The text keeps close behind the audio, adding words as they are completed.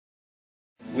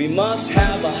We must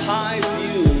have a high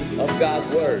view of God's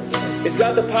Word. It's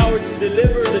got the power to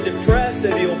deliver the depressed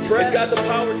and the oppressed. It's got the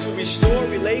power to restore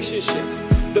relationships.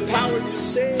 The power to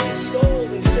save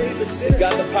souls and save the sick. It's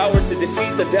got the power to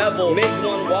defeat the devil, make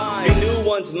one wise, renew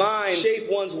one's mind, shape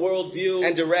one's worldview,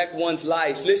 and direct one's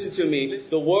life. Listen to me.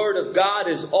 The Word of God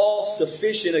is all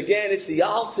sufficient. Again, it's the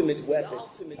ultimate weapon.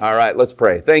 All right, let's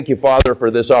pray. Thank you, Father,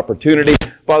 for this opportunity.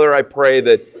 Father, I pray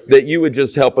that you would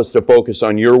just help us to focus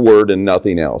on your Word and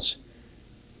nothing else.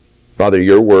 Father,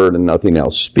 your Word and nothing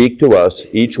else. Speak to us,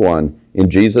 each one, in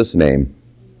Jesus' name.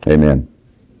 Amen.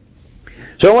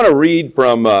 So I want to read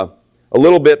from a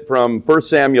little bit from 1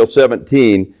 Samuel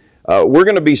 17. We're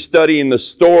going to be studying the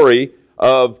story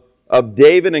of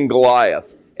David and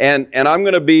Goliath. And I'm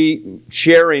going to be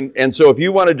sharing, and so if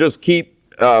you want to just keep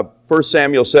 1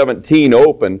 Samuel 17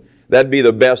 open, that'd be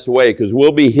the best way, because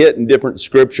we'll be hitting different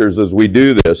scriptures as we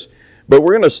do this. But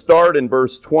we're going to start in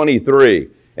verse 23.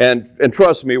 And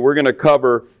trust me, we're going to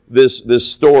cover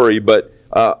this story, but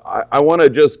I want to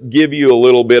just give you a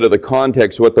little bit of the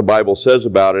context, what the Bible says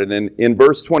about it. And in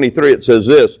verse 23 it says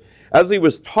this: As he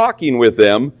was talking with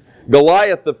them,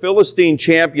 Goliath, the Philistine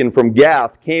champion from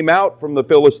Gath, came out from the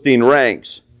Philistine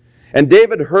ranks. And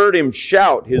David heard him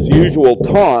shout his usual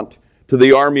taunt to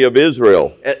the army of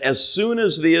Israel. As soon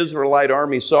as the Israelite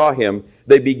army saw him,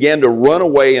 they began to run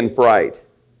away in fright.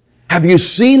 "Have you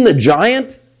seen the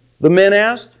giant?" the men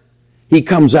asked. "He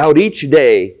comes out each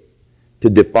day to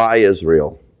defy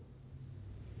Israel."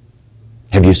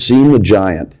 Have you seen the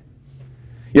giant?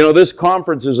 You know, this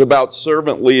conference is about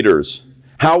servant leaders,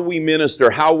 how we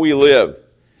minister, how we live.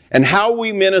 And how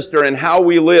we minister and how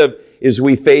we live is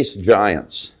we face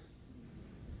giants.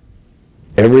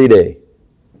 Every day.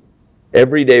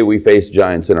 Every day we face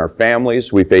giants in our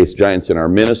families, we face giants in our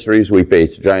ministries, we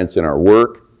face giants in our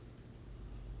work.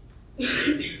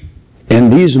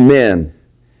 And these men,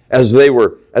 as they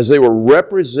were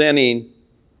representing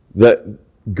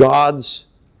God's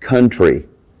country,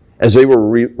 as they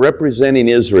were representing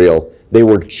Israel, they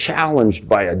were challenged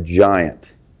by a giant.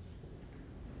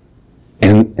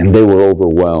 And they were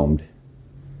overwhelmed.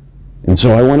 And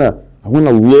so I want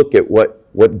to look at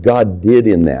what God did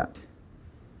in that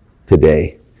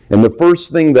today. And the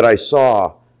first thing that I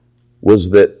saw was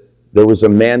that there was a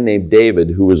man named David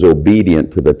who was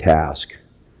obedient to the task.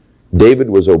 David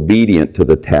was obedient to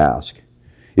the task.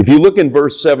 If you look in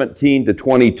verse 17 to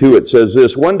 22, it says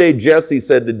this: One day Jesse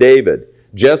said to David,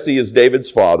 Jesse is David's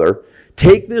father,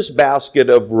 "Take this basket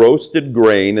of roasted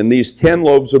grain and these 10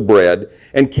 loaves of bread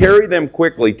and carry them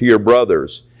quickly to your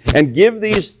brothers. And give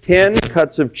these 10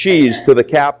 cuts of cheese to the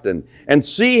captain and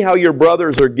see how your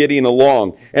brothers are getting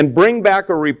along, and bring back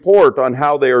a report on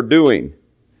how they are doing."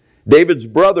 David's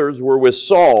brothers were with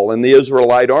Saul and the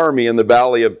Israelite army in the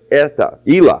valley of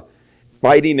Elah,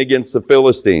 fighting against the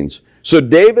Philistines. So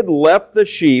David left the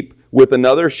sheep with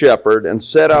another shepherd and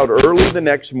set out early the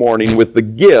next morning with the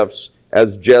gifts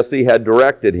as Jesse had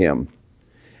directed him.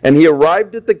 And he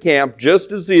arrived at the camp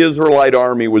just as the Israelite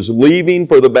army was leaving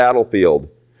for the battlefield,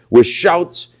 with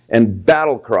shouts and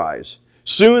battle cries.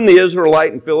 Soon the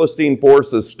Israelite and Philistine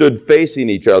forces stood facing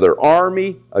each other,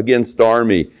 army against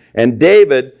army. And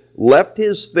David left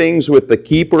his things with the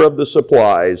keeper of the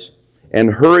supplies and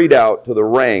hurried out to the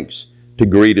ranks to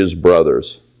greet his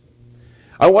brothers.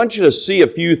 I want you to see a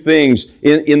few things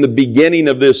in the beginning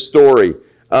of this story.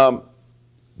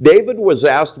 David was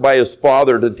asked by his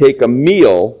father to take a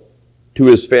meal to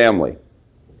his family.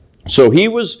 So he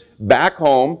was back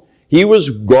home. He was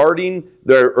guarding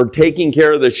or taking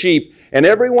care of the sheep, and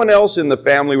everyone else in the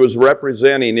family was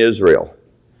representing Israel.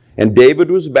 And David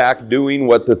was back doing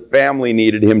what the family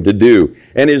needed him to do.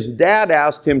 And his dad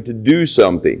asked him to do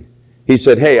something. He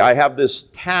said, "Hey, I have this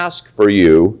task for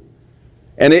you."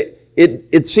 And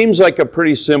it seems like a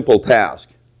pretty simple task.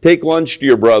 Take lunch to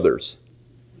your brothers.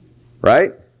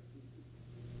 Right?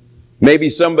 Maybe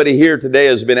somebody here today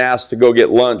has been asked to go get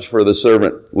lunch for the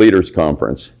Servant Leaders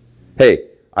Conference. "Hey,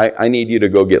 I need you to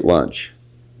go get lunch."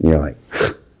 And you're like,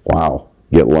 wow,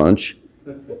 get lunch?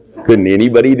 Couldn't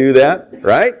anybody do that?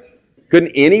 Right?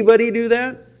 Couldn't anybody do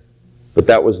that? But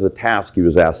that was the task he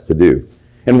was asked to do.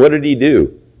 And what did he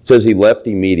do? It says he left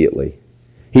immediately.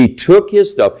 He took his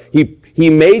stuff. He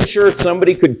made sure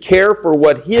somebody could care for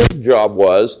what his job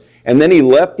was, and then he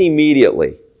left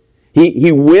immediately.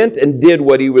 He went and did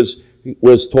what he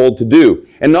was told to do.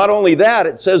 And not only that,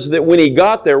 it says that when he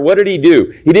got there, what did he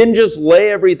do? He didn't just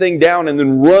lay everything down and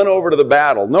then run over to the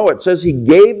battle. No, it says he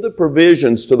gave the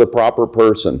provisions to the proper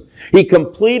person. He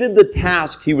completed the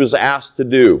task he was asked to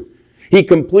do. He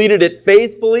completed it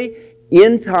faithfully,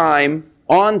 in time,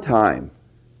 on time.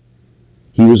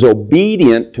 He was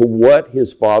obedient to what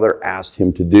his father asked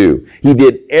him to do. He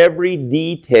did every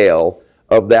detail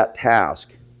of that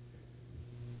task.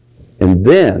 And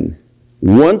then,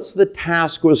 once the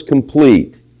task was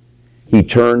complete, he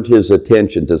turned his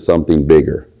attention to something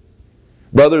bigger.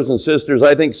 Brothers and sisters,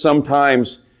 I think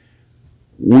sometimes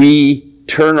we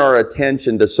turn our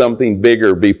attention to something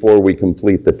bigger before we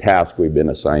complete the task we've been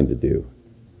assigned to do.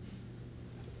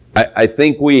 I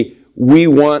think we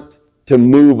want to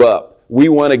move up. We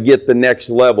want to get the next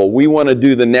level. We want to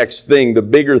do the next thing, the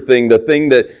bigger thing, the thing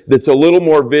that's a little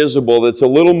more visible, that's a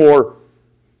little more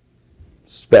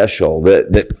special,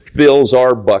 that fills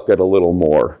our bucket a little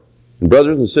more. And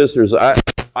brothers and sisters,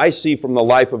 I see from the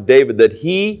life of David that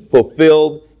he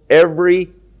fulfilled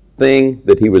everything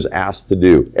that he was asked to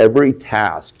do, every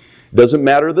task. Doesn't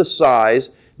matter the size,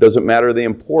 doesn't matter the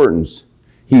importance.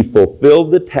 He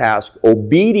fulfilled the task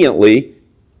obediently,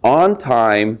 on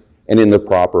time, and in the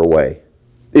proper way.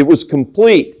 It was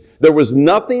complete. There was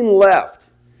nothing left.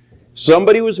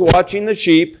 Somebody was watching the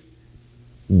sheep.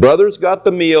 Brothers got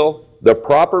the meal. The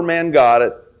proper man got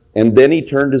it. And then he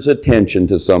turned his attention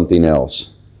to something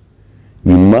else.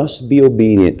 You must be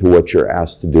obedient to what you're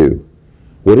asked to do.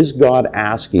 What is God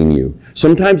asking you?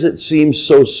 Sometimes it seems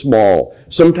so small.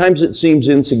 Sometimes it seems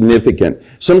insignificant.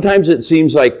 Sometimes it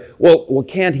seems like, well,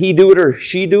 can't he do it or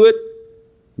she do it?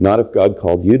 Not if God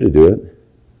called you to do it.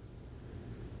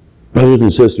 Brothers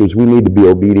and sisters, we need to be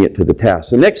obedient to the task.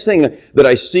 The next thing that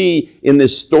I see in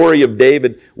this story of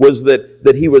David was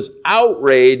that he was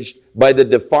outraged by the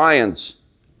defiance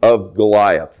of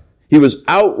Goliath. He was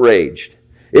outraged.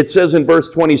 It says in verse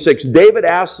 26, David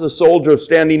asked the soldier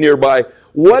standing nearby,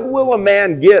 "What will a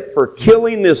man get for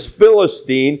killing this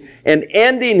Philistine and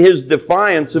ending his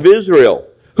defiance of Israel?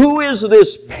 Who is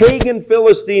this pagan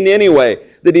Philistine anyway,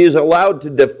 that he is allowed to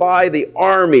defy the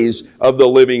armies of the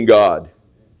living God?"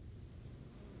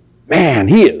 Man,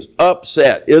 he is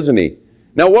upset, isn't he?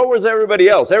 Now, what was everybody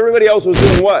else? Everybody else was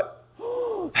doing what?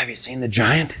 Oh, have you seen the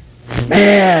giant?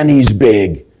 Man, he's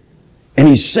big. And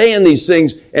he's saying these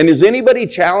things. And is anybody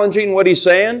challenging what he's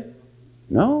saying?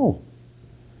 No.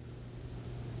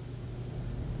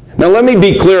 Now, let me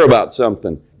be clear about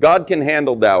something. God can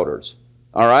handle doubters.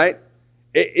 All right?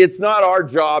 It's not our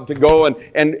job to go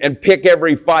and pick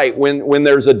every fight when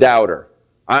there's a doubter.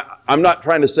 I'm not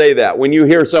trying to say that. When you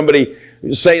hear somebody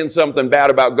saying something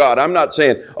bad about God, I'm not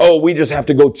saying, oh, we just have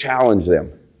to go challenge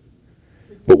them.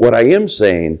 But what I am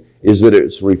saying is that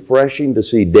it's refreshing to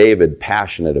see David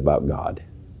passionate about God.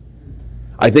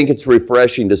 I think it's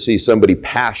refreshing to see somebody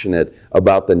passionate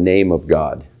about the name of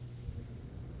God.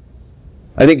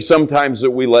 I think sometimes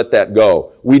that we let that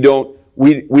go. We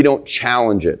don't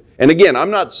challenge it. And again,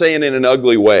 I'm not saying in an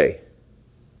ugly way.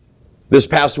 This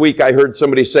past week I heard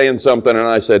somebody saying something and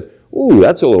I said, ooh,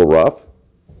 that's a little rough.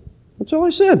 That's all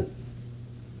I said.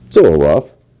 It's a little rough.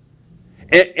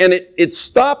 And it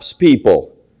stops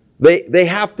people. They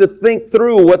have to think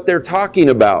through what they're talking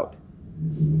about.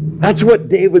 That's what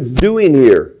David's doing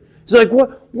here. He's like,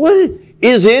 what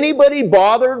is anybody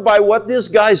bothered by what this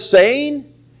guy's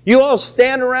saying? You all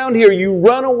stand around here, you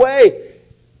run away.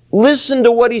 Listen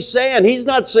to what he's saying. He's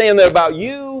not saying that about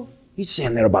you. He's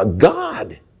saying that about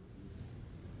God.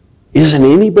 Isn't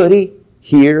anybody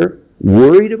here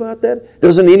worried about that?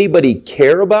 Doesn't anybody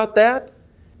care about that?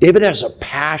 David has a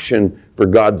passion for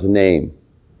God's name.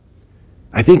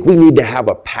 I think we need to have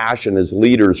a passion as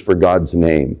leaders for God's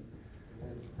name.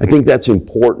 I think that's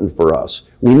important for us.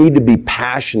 We need to be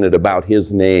passionate about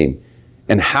His name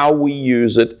and how we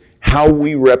use it, how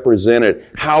we represent it,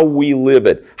 how we live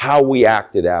it, how we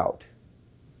act it out.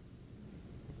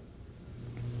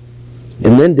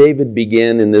 And then David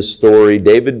began in this story,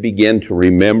 David began to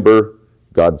remember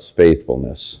God's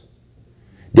faithfulness.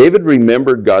 David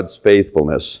remembered God's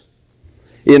faithfulness.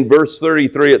 In verse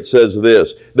 33 it says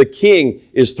this, the king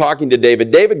is talking to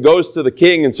David. David goes to the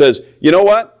king and says, you know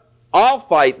what? I'll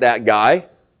fight that guy.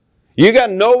 You got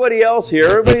nobody else here.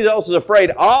 Everybody else is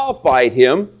afraid. I'll fight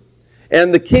him.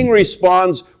 And the king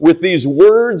responds with these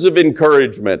words of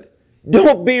encouragement.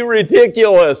 Don't be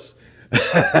ridiculous.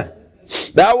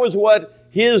 That was what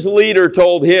his leader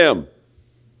told him.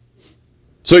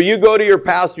 So you go to your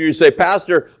pastor, you say,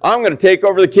 Pastor, I'm going to take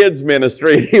over the kids'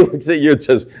 ministry. He looks at you and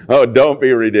says, oh, don't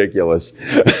be ridiculous.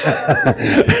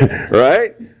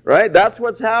 Right? Right? That's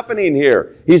what's happening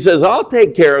here. He says, I'll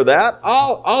take care of that.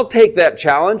 I'll take that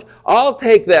challenge. I'll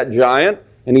take that giant.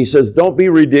 And he says, don't be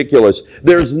ridiculous.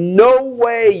 There's no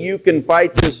way you can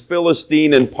fight this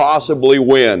Philistine and possibly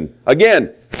win.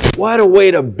 Again, what a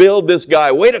way to build this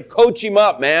guy. Way to coach him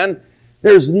up, man.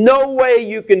 There's no way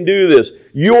you can do this.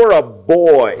 You're a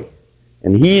boy,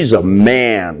 and he's a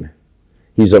man.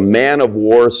 He's a man of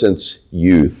war since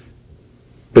youth.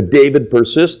 But David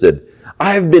persisted.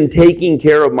 I have been taking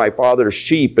care of my father's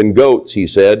sheep and goats, he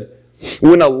said.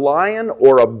 When a lion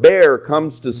or a bear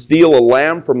comes to steal a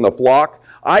lamb from the flock,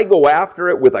 I go after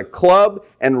it with a club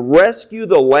and rescue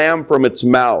the lamb from its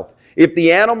mouth. If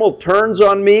the animal turns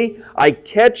on me, I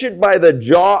catch it by the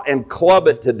jaw and club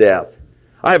it to death.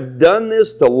 I have done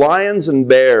this to lions and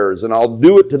bears, and I'll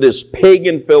do it to this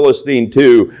pagan Philistine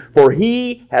too, for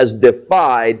he has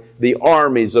defied the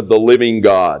armies of the living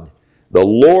God. The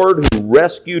Lord who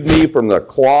rescued me from the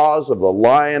claws of the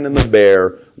lion and the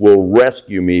bear will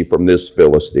rescue me from this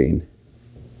Philistine.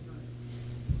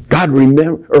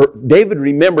 David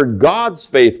remembered God's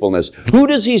faithfulness. Who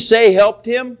does he say helped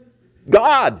him?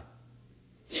 God.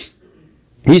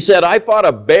 He said, I fought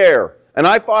a bear and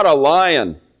I fought a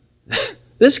lion.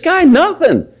 This guy,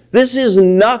 nothing. This is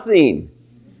nothing.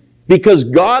 Because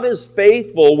God is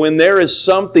faithful when there is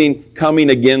something coming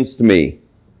against me.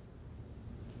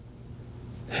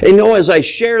 And as I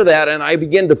share that and I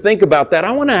begin to think about that,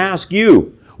 I want to ask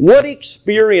you, what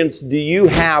experience do you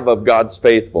have of God's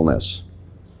faithfulness?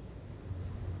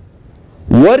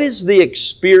 What is the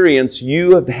experience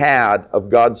you have had of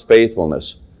God's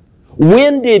faithfulness?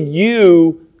 When did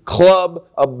you club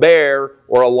a bear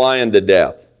or a lion to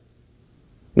death?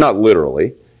 Not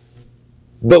literally.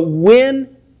 But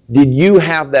when did you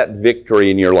have that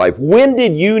victory in your life? When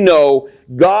did you know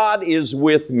God is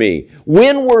with me?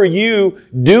 When were you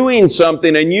doing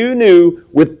something and you knew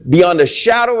beyond a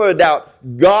shadow of a doubt,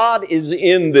 God is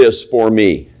in this for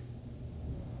me?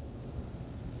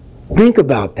 Think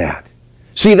about that.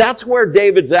 See, that's where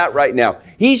David's at right now.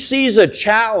 He sees a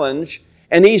challenge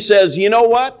and he says, you know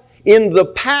what? In the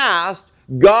past,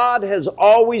 God has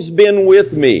always been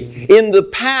with me. In the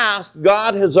past,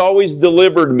 God has always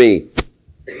delivered me.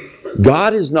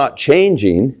 God is not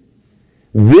changing.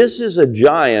 This is a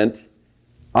giant.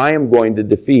 I am going to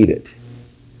defeat it.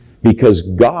 Because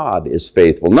God is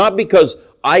faithful. Not because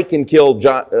I can kill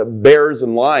bears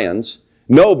and lions.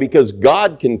 No, because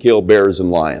God can kill bears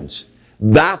and lions.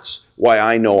 That's why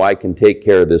I know I can take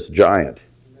care of this giant.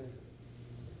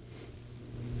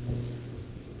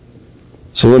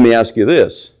 So let me ask you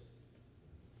this.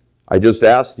 I just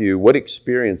asked you, what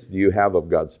experience do you have of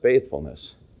God's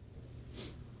faithfulness?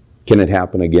 Can it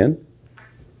happen again?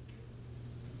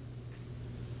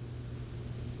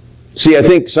 See, I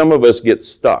think some of us get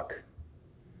stuck.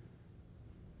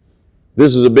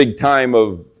 This is a big time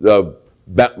of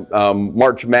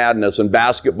March Madness and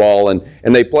basketball,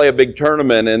 and they play a big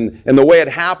tournament, and the way it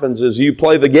happens is you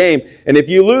play the game, and if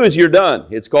you lose, you're done.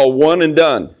 It's called one and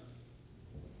done.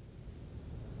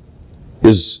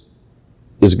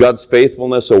 Is God's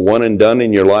faithfulness a one and done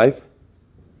in your life?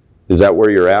 Is that where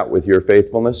you're at with your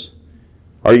faithfulness?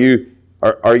 Are you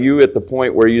at the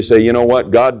point where you say, you know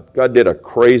what, God did a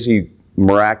crazy,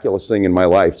 miraculous thing in my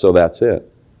life, so that's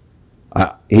it.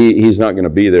 He's not going to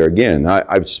be there again.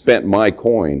 I've spent my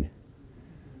coin.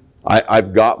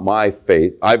 I've got my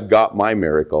faith. I've got my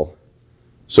miracle.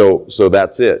 So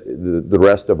that's it. The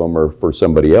rest of them are for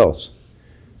somebody else.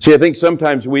 See, I think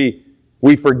sometimes we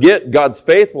forget God's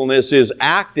faithfulness is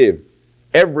active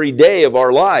every day of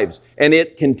our lives, and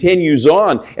it continues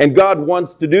on. And God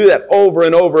wants to do that over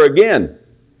and over again.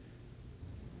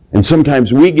 And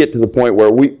sometimes we get to the point where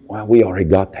we already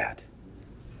got that.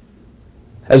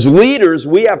 As leaders,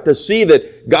 we have to see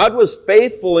that God was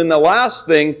faithful in the last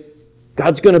thing.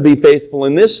 God's going to be faithful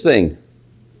in this thing.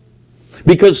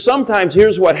 Because sometimes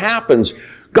here's what happens.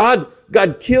 God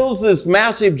kills this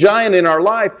massive giant in our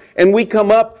life, and we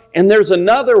come up and there's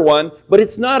another one, but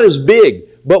it's not as big.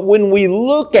 But when we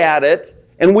look at it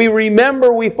and we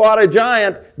remember we fought a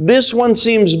giant, this one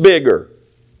seems bigger.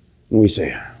 And we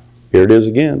say, here it is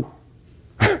again.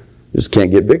 Just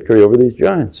can't get victory over these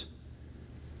giants.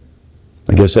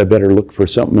 I guess I better look for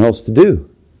something else to do.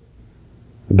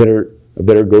 I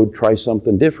better go try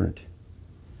something different.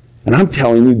 And I'm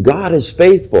telling you, God is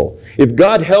faithful. If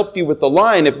God helped you with the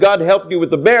lion, if God helped you with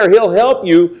the bear, He'll help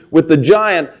you with the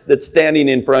giant that's standing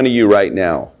in front of you right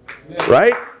now.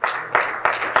 Right?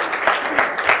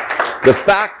 The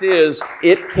fact is,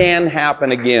 it can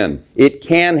happen again. It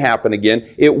can happen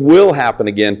again. It will happen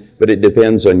again, but it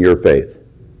depends on your faith.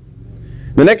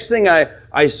 The next thing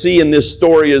I see in this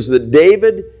story is that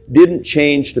David didn't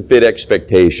change to fit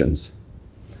expectations.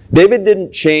 David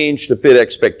didn't change to fit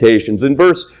expectations. In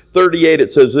verse 38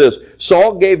 it says this,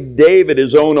 Saul gave David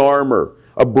his own armor,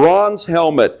 a bronze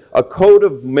helmet, a coat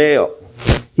of mail.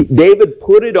 David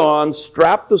put it on,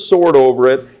 strapped the sword over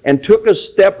it, and took a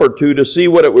step or two to see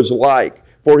what it was like.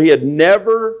 For he had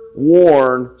never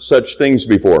worn such things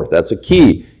before. That's a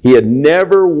key. He had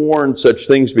never worn such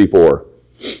things before.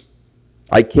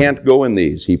 I can't go in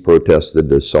these, he protested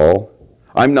to Saul.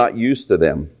 I'm not used to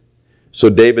them. So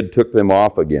David took them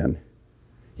off again.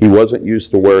 He wasn't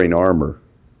used to wearing armor.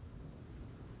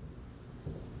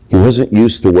 He wasn't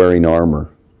used to wearing armor.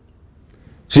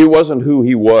 See, it wasn't who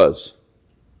he was.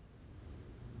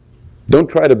 Don't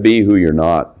try to be who you're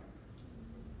not.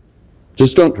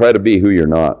 Just don't try to be who you're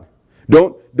not.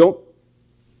 Don't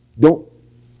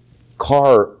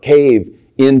cave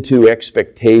into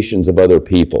expectations of other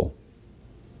people.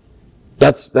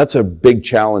 That's a big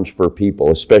challenge for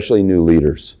people, especially new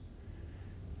leaders.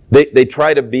 They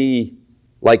try to be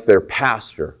like their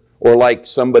pastor, or like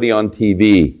somebody on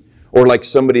TV, or like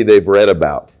somebody they've read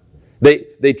about.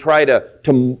 They try to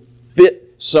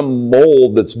fit some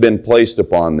mold that's been placed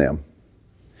upon them.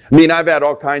 I mean, I've had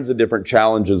all kinds of different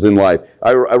challenges in life.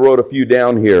 I wrote a few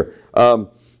down here.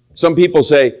 Some people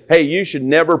say, hey, you should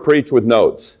never preach with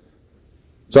notes.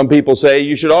 Some people say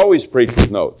you should always preach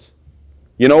with notes.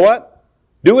 You know what?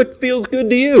 Do what feels good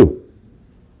to you.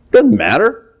 Doesn't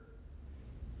matter.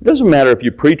 It doesn't matter if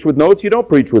you preach with notes, you don't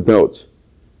preach with notes.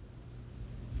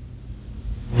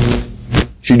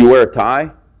 Should you wear a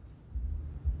tie?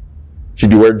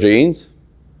 Should you wear jeans?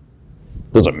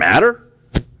 Does it matter?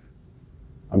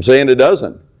 I'm saying it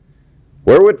doesn't.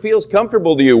 Wear what feels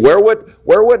comfortable to you. Wear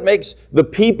what makes the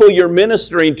people you're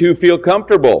ministering to feel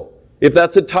comfortable. If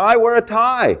that's a tie, wear a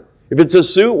tie. If it's a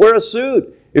suit, wear a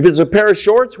suit. If it's a pair of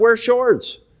shorts, wear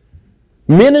shorts.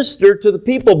 Minister to the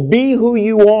people. Be who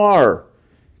you are.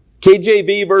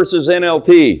 KJV versus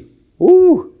NLT.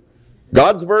 Ooh.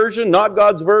 God's version, not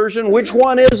God's version. Which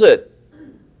one is it?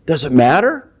 Does it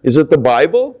matter? Is it the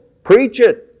Bible? Preach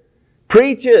it.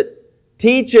 Preach it.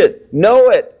 Teach it. Know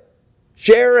it.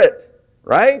 Share it.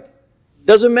 Right?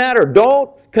 Doesn't matter.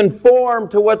 Don't conform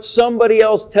to what somebody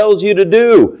else tells you to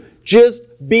do. Just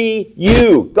be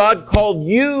you. God called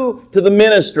you to the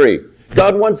ministry.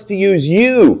 God wants to use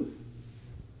you.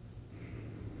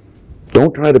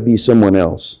 Don't try to be someone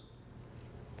else.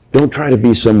 Don't try to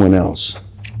be someone else.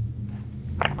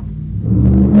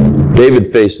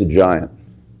 David faced the giant.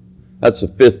 That's the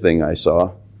fifth thing I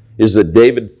saw, is that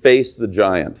David faced the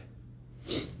giant.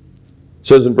 It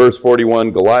says in verse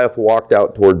 41, Goliath walked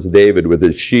out towards David with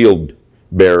his shield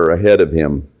bearer ahead of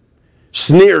him,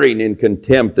 sneering in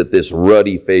contempt at this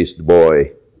ruddy-faced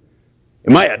boy.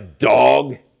 Am I a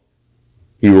dog?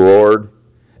 He roared,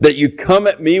 that you come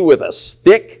at me with a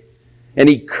stick? And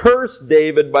he cursed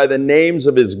David by the names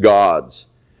of his gods.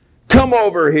 Come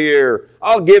over here.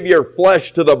 I'll give your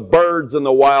flesh to the birds and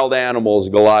the wild animals,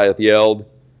 Goliath yelled.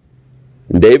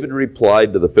 And David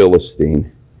replied to the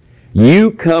Philistine,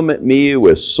 you come at me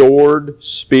with sword,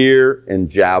 spear, and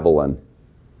javelin.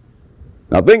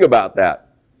 Now think about that.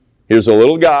 Here's a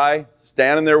little guy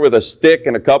standing there with a stick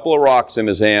and a couple of rocks in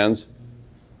his hands.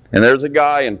 And there's a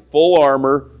guy in full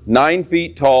armor, 9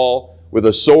 feet tall, with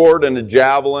a sword and a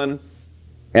javelin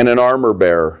and an armor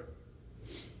bearer.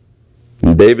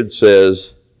 And David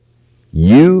says,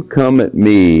 you come at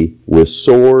me with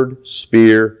sword,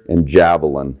 spear, and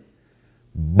javelin,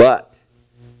 but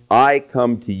I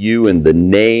come to you in the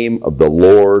name of the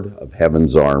Lord of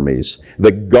heaven's armies,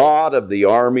 the God of the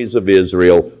armies of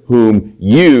Israel, whom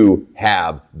you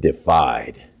have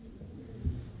defied.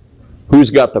 Who's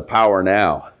got the power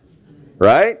now?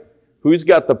 Right? Who's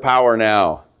got the power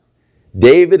now?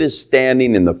 David is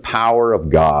standing in the power of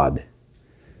God.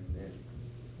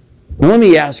 Let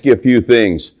me ask you a few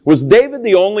things. Was David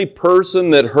the only person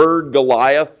that heard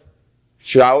Goliath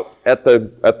shout at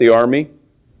the army?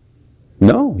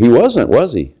 No, he wasn't,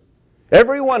 was he?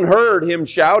 Everyone heard him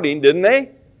shouting, didn't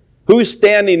they? Who's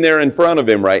standing there in front of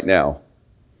him right now?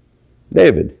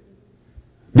 David.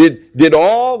 Did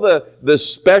all the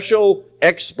special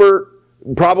expert,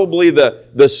 probably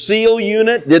the SEAL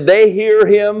unit, did they hear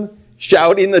him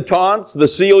shouting the taunts? The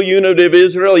SEAL unit of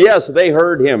Israel? Yes, they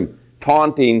heard him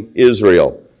taunting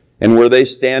Israel. And were they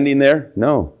standing there?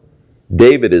 No.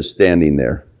 David is standing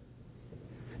there.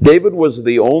 David was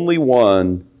the only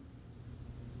one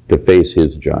to face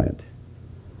his giant.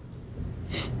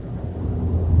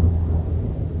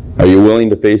 Are you willing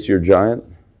to face your giant?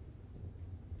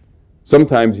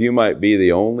 Sometimes you might be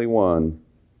the only one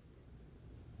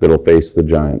that'll face the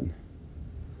giant.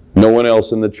 No one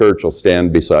else in the church will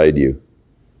stand beside you.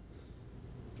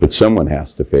 But someone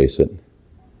has to face it.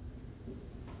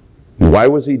 And why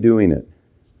was he doing it?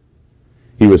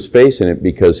 He was facing it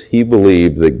because he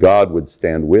believed that God would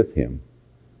stand with him.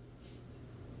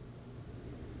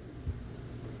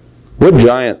 What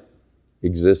giant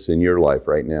exists in your life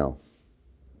right now?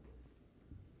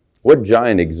 What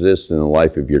giant exists in the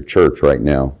life of your church right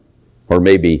now? Or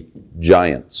maybe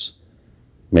giants.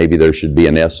 Maybe there should be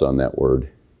an S on that word.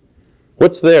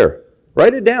 What's there?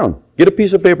 Write it down. Get a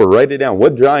piece of paper, write it down.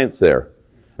 What giant's there?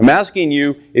 I'm asking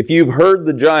you if you've heard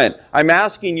the giant. I'm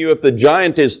asking you if the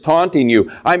giant is taunting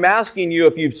you. I'm asking you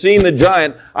if you've seen the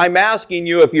giant. I'm asking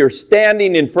you if you're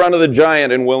standing in front of the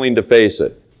giant and willing to face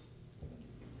it.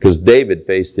 Because David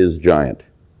faced his giant.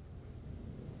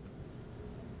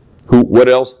 What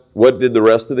else? What did the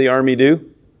rest of the army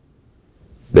do?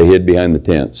 They hid behind the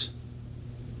tents.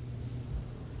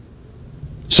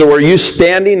 So are you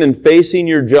standing and facing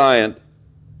your giant,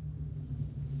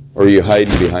 or are you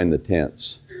hiding behind the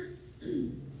tents?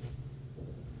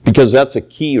 Because that's a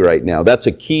key right now. That's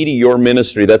a key to your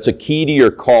ministry. That's a key to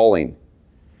your calling.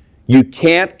 You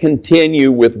can't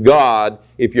continue with God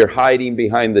if you're hiding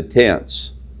behind the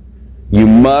tents. You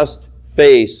must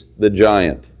face the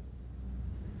giant.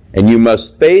 And you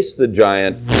must face the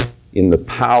giant in the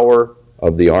power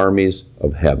of the armies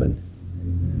of heaven.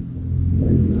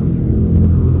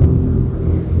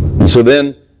 And so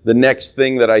then, the next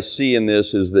thing that I see in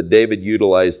this is that David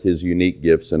utilized his unique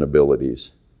gifts and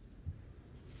abilities.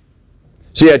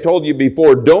 See, I told you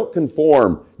before, don't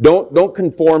conform. Don't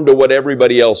conform to what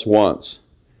everybody else wants.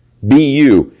 Be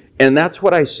you. And that's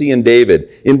what I see in David.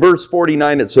 In verse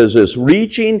 49 it says this,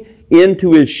 reaching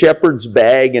into his shepherd's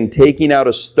bag and taking out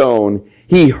a stone,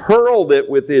 he hurled it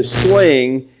with his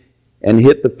sling and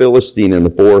hit the Philistine in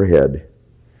the forehead.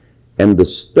 And the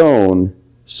stone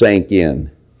sank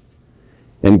in.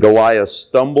 And Goliath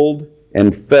stumbled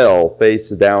and fell face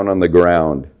down on the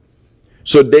ground.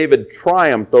 So David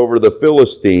triumphed over the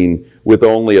Philistine with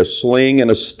only a sling and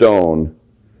a stone,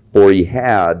 for he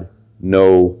had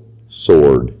no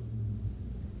sword.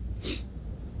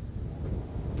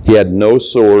 He had no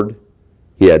sword,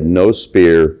 he had no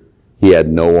spear, he had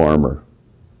no armor.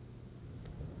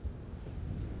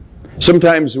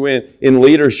 Sometimes in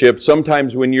leadership,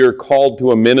 sometimes when you're called to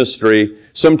a ministry,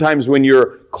 sometimes when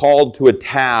you're called to a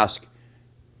task,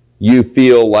 you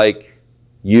feel like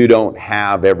you don't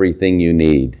have everything you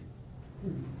need.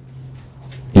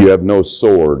 You have no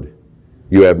sword.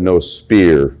 You have no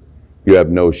spear. You have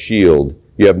no shield.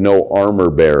 You have no armor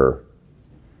bearer.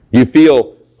 You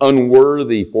feel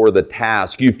unworthy for the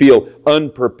task. You feel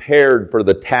unprepared for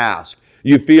the task.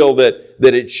 You feel that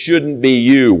it shouldn't be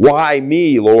you. Why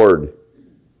me, Lord?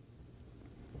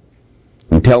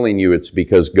 I'm telling you, it's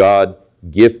because God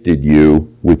gifted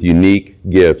you with unique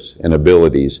gifts and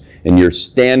abilities, and you're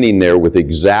standing there with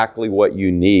exactly what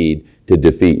you need to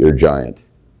defeat your giant.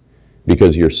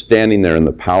 Because you're standing there in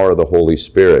the power of the Holy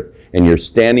Spirit, and you're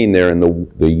standing there in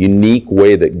the unique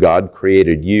way that God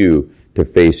created you to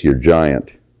face your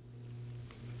giant.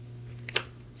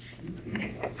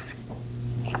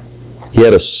 He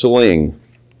had a sling,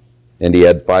 and he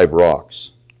had 5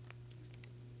 rocks.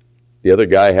 The other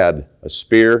guy had a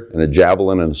spear and a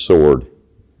javelin and a sword.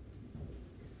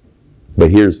 But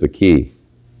here's the key.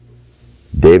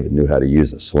 David knew how to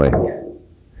use a sling.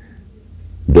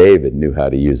 David knew how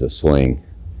to use a sling.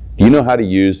 Do you know how to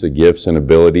use the gifts and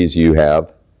abilities you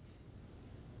have?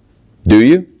 Do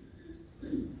you?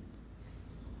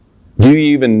 Do you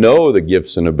even know the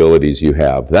gifts and abilities you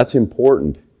have? That's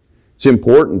important. It's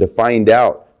important to find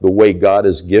out the way God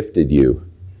has gifted you.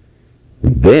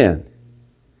 And then,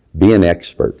 be an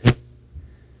expert.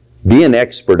 Be an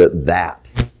expert at that.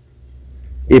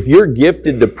 If you're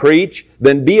gifted to preach,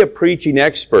 then be a preaching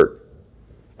expert.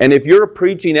 And if you're a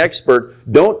preaching expert,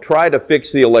 don't try to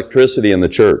fix the electricity in the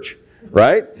church,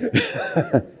 right?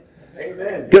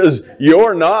 Because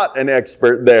you're not an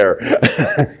expert there.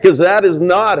 Because that is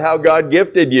not how God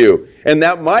gifted you. And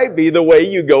that might be the way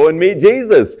you go and meet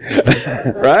Jesus.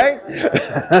 Right?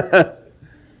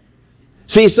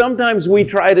 See, sometimes we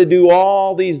try to do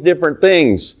all these different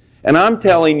things. And I'm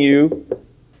telling you,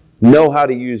 know how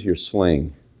to use your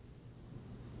sling.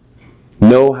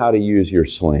 Know how to use your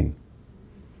sling.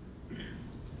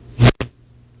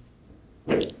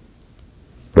 The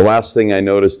last thing I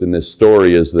noticed in this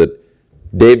story is that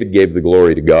David gave the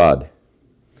glory to God.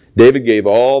 David gave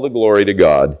all the glory to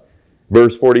God.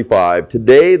 Verse 45,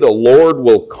 today the Lord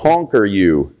will conquer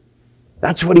you.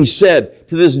 That's what he said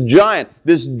to this giant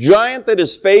that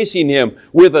is facing him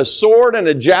with a sword and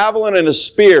a javelin and a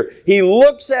spear. He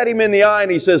looks at him in the eye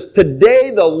and he says,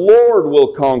 today the Lord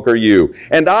will conquer you,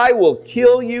 and I will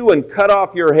kill you and cut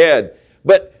off your head.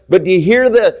 But do you hear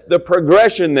the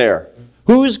progression there?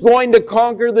 Who's going to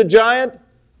conquer the giant?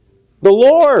 The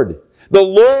Lord. The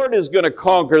Lord is going to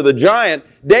conquer the giant.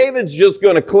 David's just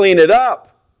going to clean it up.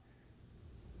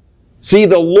 See,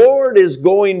 the Lord is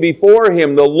going before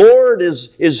him. The Lord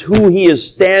is who he is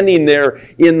standing there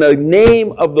in the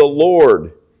name of the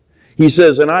Lord. He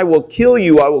says, and I will kill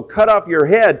you, I will cut off your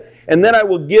head, and then I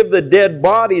will give the dead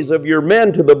bodies of your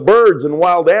men to the birds and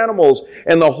wild animals,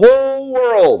 and the whole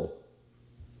world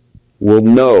will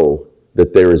know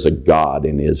that there is a God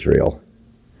in Israel.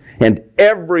 And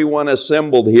everyone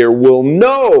assembled here will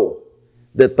know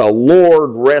that the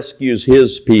Lord rescues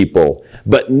His people,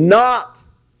 but not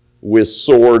with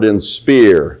sword and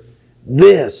spear.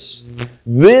 This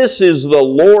is the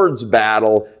Lord's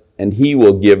battle, and He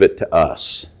will give it to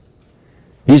us.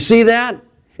 You see that?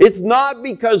 It's not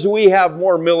because we have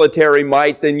more military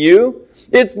might than you.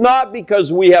 It's not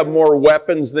because we have more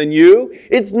weapons than you.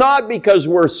 It's not because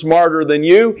we're smarter than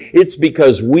you. It's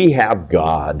because we have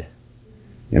God.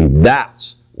 And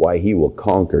that's why He will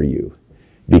conquer you.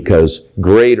 Because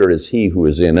greater is He who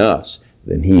is in us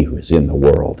than he who is in the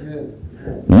world.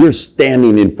 You're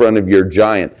standing in front of your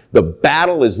giant. The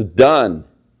battle is done.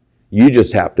 You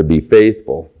just have to be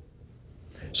faithful.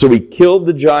 So he killed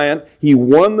the giant. He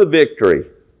won the victory.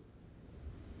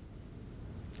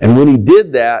 And when he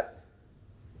did that,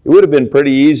 it would have been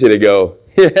pretty easy to go,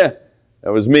 yeah,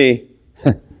 that was me.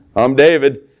 I'm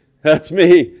David. That's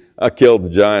me. I killed the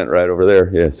giant right over there.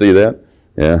 Yeah, see that?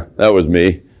 Yeah, that was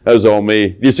me. That was all me.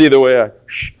 Do you see the way I...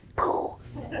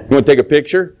 You want to take a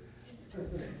picture?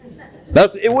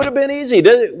 It would have been easy,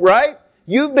 right?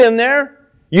 You've been there.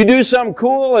 You do something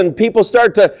cool and people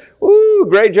start to, ooh,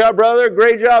 great job, brother.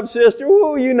 Great job, sister.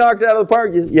 Ooh, you knocked it out of the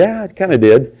park. Yeah, it kind of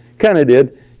did. Kind of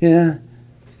did. Yeah.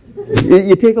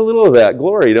 You take a little of that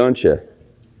glory, don't you?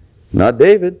 Not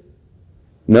David.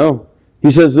 No.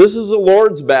 He says, this is the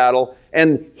Lord's battle,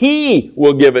 and He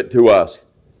will give it to us.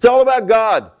 It's all about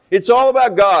God. It's all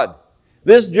about God.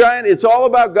 This giant, it's all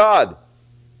about God.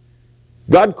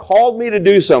 God called me to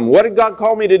do something. What did God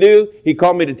call me to do? He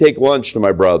called me to take lunch to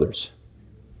my brothers.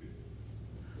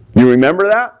 You remember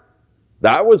that?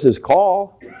 That was His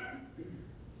call.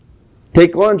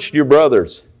 Take lunch to your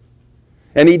brothers.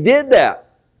 And He did that.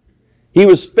 He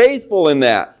was faithful in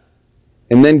that.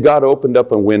 And then God opened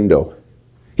up a window.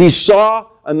 He saw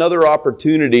another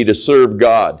opportunity to serve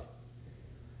God.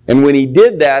 And when He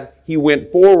did that, He went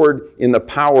forward in the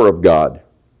power of God.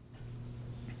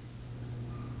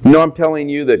 You know, I'm telling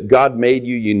you that God made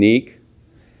you unique.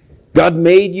 God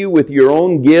made you with your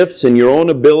own gifts and your own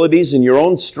abilities and your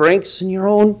own strengths and your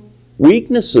own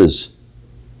weaknesses.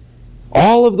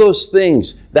 All of those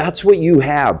things, that's what you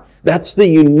have. That's the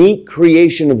unique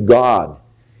creation of God.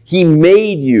 He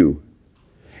made you.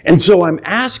 And so I'm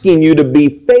asking you to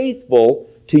be faithful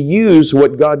to use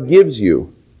what God gives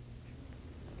you.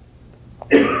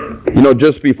 You know,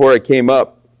 just before I came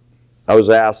up, I was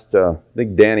asked, I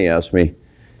think Danny asked me,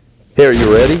 hey, are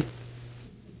you ready?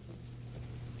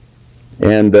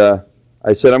 And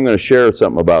I said, I'm going to share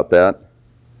something about that.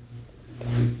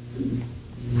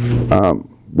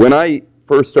 When I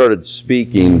first started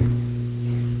speaking,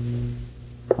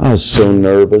 I was so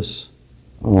nervous.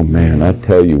 Oh man, I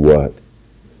tell you what.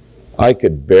 I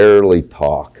could barely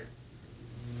talk.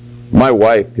 My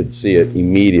wife could see it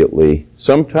immediately.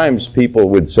 Sometimes people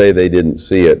would say they didn't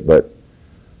see it, but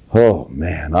oh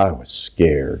man, I was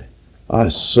scared. I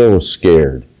was so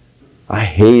scared. I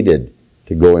hated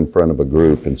to go in front of a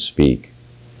group and speak.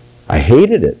 I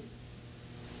hated it.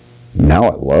 Now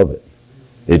I love it.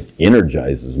 It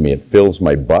energizes me. It fills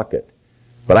my bucket.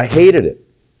 But I hated it.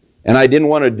 And I didn't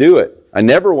want to do it. I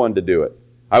never wanted to do it.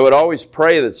 I would always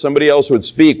pray that somebody else would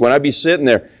speak. When I'd be sitting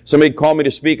there, somebody'd call me to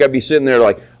speak, I'd be sitting there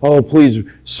like, oh, please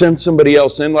send somebody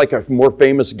else in, like a more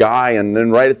famous guy. And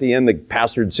then right at the end, the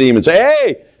pastor would see him and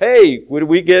say, hey, would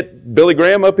we get Billy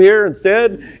Graham up here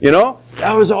instead? You know,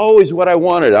 that was always what I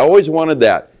wanted. I always wanted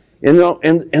that. You know,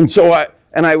 and so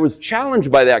I was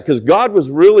challenged by that because God was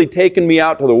really taking me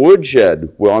out to the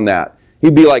woodshed on that.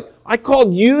 He'd be like, I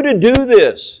called you to do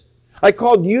this. I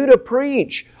called you to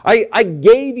preach. I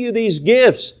gave you these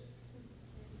gifts.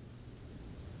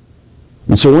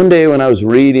 And so one day when I was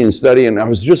reading and studying, I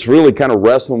was just really kind of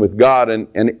wrestling with God,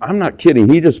 and I'm not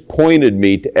kidding, He just pointed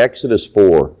me to Exodus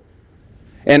 4.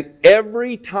 And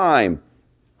every time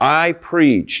I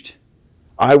preached,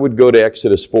 I would go to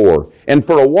Exodus 4. And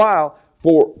for a while,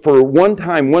 for one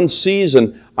time, one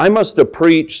season, I must have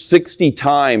preached 60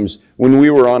 times when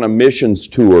we were on a missions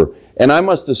tour. And I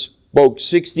must have spoke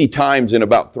 60 times in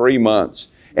about 3 months.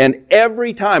 And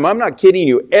every time, I'm not kidding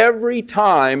you, every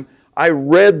time I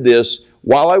read this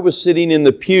while I was sitting in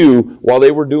the pew while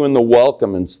they were doing the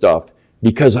welcome and stuff,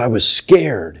 because I was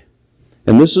scared.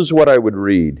 And this is what I would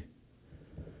read.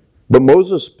 But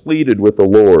Moses pleaded with the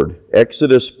Lord.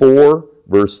 Exodus 4,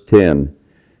 verse 10.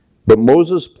 But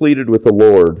Moses pleaded with the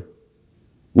Lord,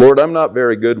 Lord, I'm not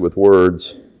very good with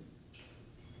words.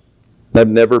 I've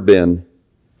never been.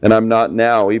 and I'm not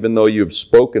now, even though you've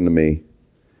spoken to me.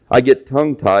 I get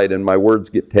tongue-tied and my words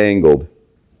get tangled.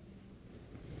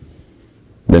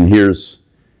 Then here's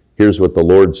what the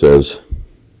Lord says.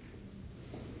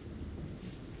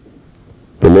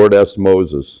 The Lord asked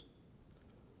Moses,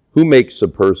 who makes a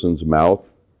person's mouth?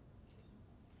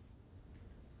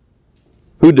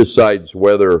 Who decides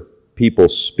whether people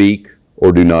speak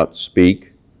or do not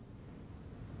speak?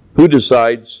 Who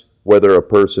decides whether a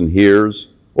person hears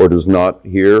or does not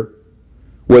hear?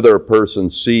 Whether a person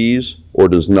sees or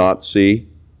does not see?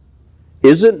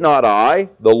 Is it not I,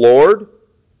 the Lord?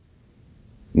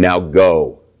 Now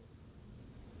go.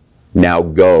 Now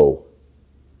go.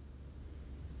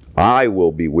 I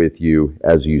will be with you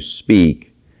as you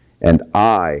speak, and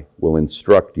I will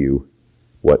instruct you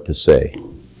what to say.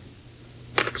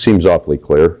 Seems awfully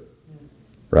clear,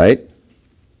 right?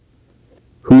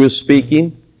 Who is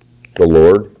speaking? The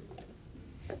Lord.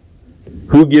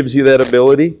 Who gives you that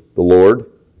ability? The Lord.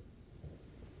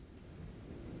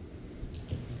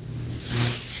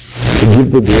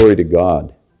 Give the glory to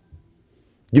God.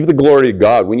 Give the glory to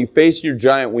God. When you face your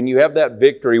giant, when you have that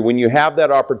victory, when you have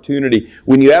that opportunity,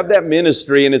 when you have that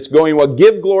ministry and it's going well,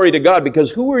 give glory to God, because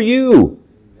who are you?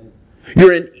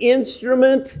 You're an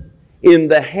instrument in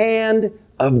the hand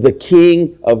of the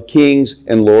King of Kings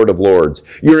and Lord of Lords.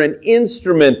 You're an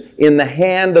instrument in the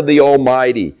hand of the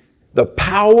Almighty. The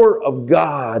power of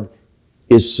God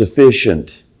is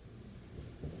sufficient.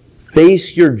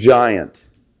 Face your giant,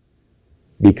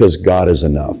 because God is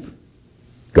enough.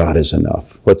 God is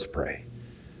enough. Let's pray.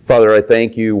 Father, I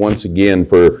thank you once again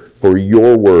for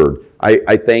your word.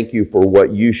 I thank you for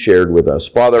what you shared with us.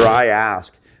 Father, I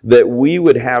ask that we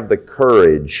would have the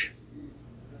courage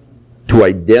to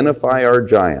identify our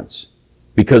giants,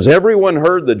 because everyone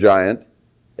heard the giant.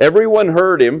 Everyone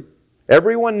heard him.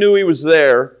 Everyone knew he was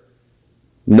there.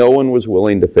 No one was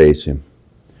willing to face him.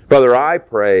 Father, I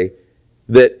pray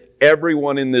that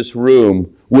everyone in this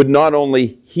room would not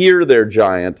only hear their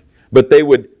giant, but they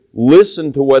would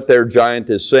listen to what their giant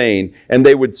is saying, and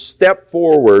they would step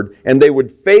forward and they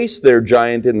would face their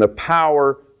giant in the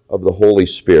power of the Holy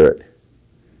Spirit.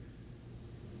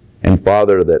 And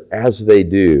Father, that as they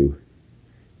do,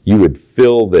 you would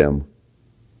fill them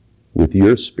with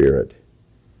your Spirit,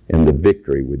 and the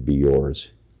victory would be yours.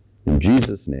 In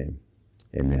Jesus' name,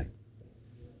 amen.